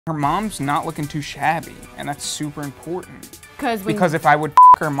Her mom's not looking too shabby, and that's super important. Because if I would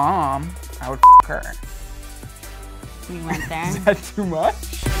her mom, I would her. We went there. Is that too much?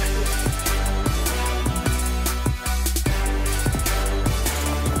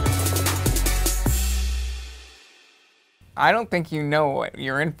 I don't think you know what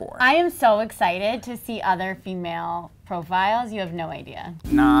you're in for. I am so excited to see other female profiles. You have no idea.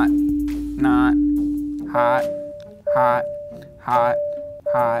 Not, hot, hot, hot,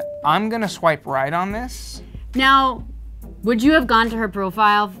 hot. I'm gonna swipe right on this. Now, would you have gone to her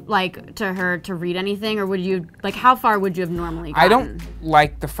profile, like to her to read anything, or would you, like how far would you have normally gotten? I don't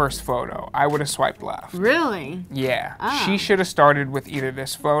like the first photo. I would have swiped left. Really? Yeah. Oh. She should have started with either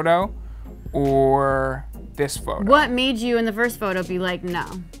this photo or this photo. What made you in the first photo be like, no?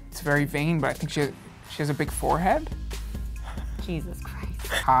 It's very vain, but I think she has a big forehead. Jesus Christ.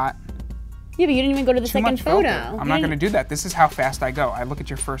 Hot. Yeah, but you didn't even go to the Too second much photo. filter. I'm not gonna do that. This is how fast I go. I look at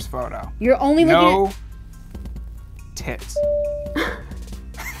your first photo. You're only looking no at... tits.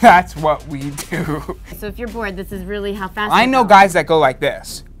 That's what we do. So if you're bored, this is really how fast I you know go. guys that go like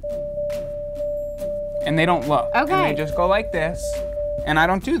this. And they don't look. Okay. And they just go like this. And I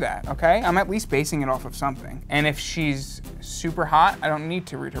don't do that, okay? I'm at least basing it off of something. And if she's super hot, I don't need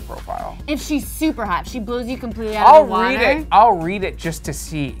to read her profile. If she's super hot, she blows you completely out of the water. I'll read it just to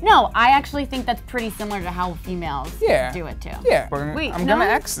see. No, I actually think that's pretty similar to how females do it too. Yeah. Wait, I'm no? gonna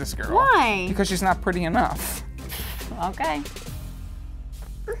X this girl. Why? Because she's not pretty enough. Okay.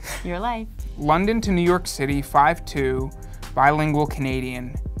 Your life. London to New York City, 5'2", bilingual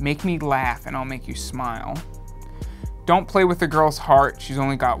Canadian. Make me laugh and I'll make you smile. Don't play with the girl's heart, she's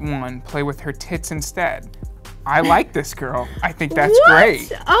only got one. Play with her tits instead. I like this girl. I think that's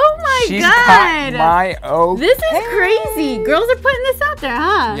great. Oh my She's God. got my okay. This is crazy. Girls are putting this out there,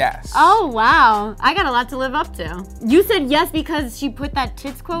 huh? Yes. Oh, wow. I got a lot to live up to. You said yes because she put that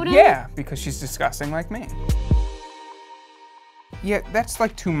tits quote in? Yeah, because she's disgusting like me. Yeah, that's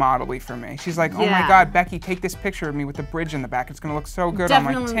like too modelly for me. She's like, oh my God, Becky, take this picture of me with the bridge in the back. It's gonna look so good on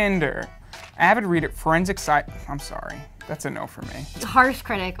my Tinder. Avid reader, forensic site. I'm sorry, that's a no for me. Harsh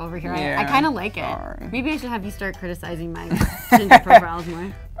critic over here. Yeah, I kind of like it. sorry. Maybe I should have you start criticizing my Tinder profiles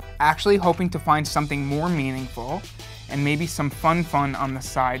more. Actually hoping to find something more meaningful and maybe some fun on the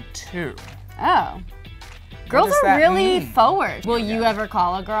side too. Oh. Girls does are that really mean? forward. Will you ever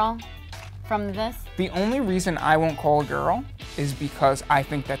call a girl from this? The only reason I won't call a girl is because I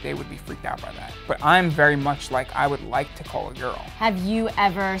think that they would be freaked out by that. But I'm very much like, I would like to call a girl. Have you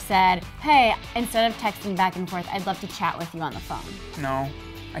ever said, hey, instead of texting back and forth, I'd love to chat with you on the phone? No,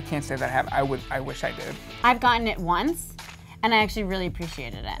 I can't say that I have. I wish I did. I've gotten it once, and I actually really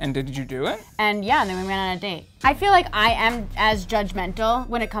appreciated it. And did you do it? And yeah, then we went on a date. I feel like I am as judgmental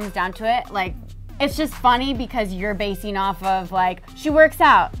when it comes down to it. Like, it's just funny because you're basing off of like, she works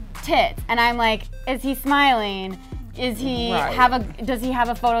out, tits, and I'm like, is he smiling? Is he does he have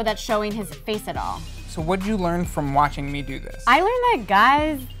a photo that's showing his face at all? So what did you learn from watching me do this? I learned that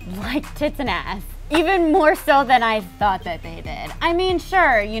guys like tits and ass, even more so than I thought that they did. I mean,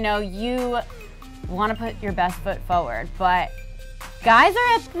 sure, you know, you want to put your best foot forward, but guys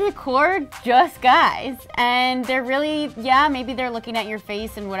are at the core just guys. And they're really, yeah, maybe they're looking at your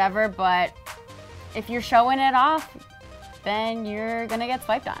face and whatever, but if you're showing it off, then you're gonna get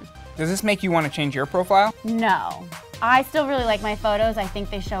swiped on. Does this make you want to change your profile? No. I still really like my photos. I think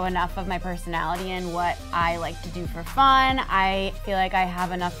they show enough of my personality and what I like to do for fun. I feel like I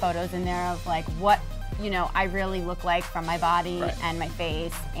have enough photos in there of like what, you know, I really look like from my body and my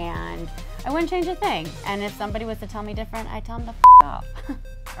face, and I wouldn't change a thing. And if somebody was to tell me different, I'd tell them to f off.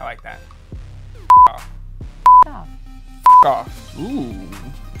 I like that. Off. Off. Off. Ooh,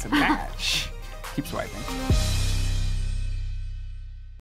 it's a match. Keep swiping.